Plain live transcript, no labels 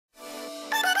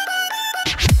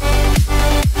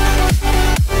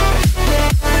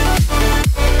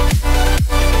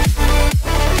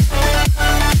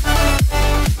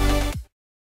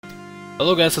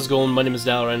Hello guys, how's it going? My name is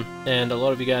Dalaran, and a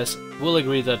lot of you guys will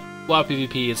agree that WoW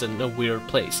PvP is in a weird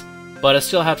place. But I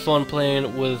still had fun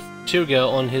playing with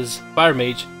Tyrga on his Fire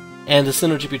Mage, and the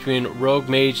synergy between Rogue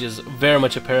Mage is very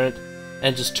much apparent,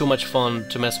 and just too much fun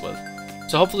to mess with.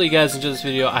 So hopefully you guys enjoyed this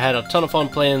video. I had a ton of fun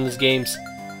playing these games,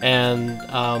 and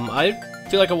I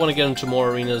feel like I want to get into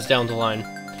more arenas down the line.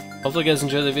 Hopefully you guys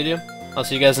enjoyed the video. I'll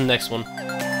see you guys in the next one.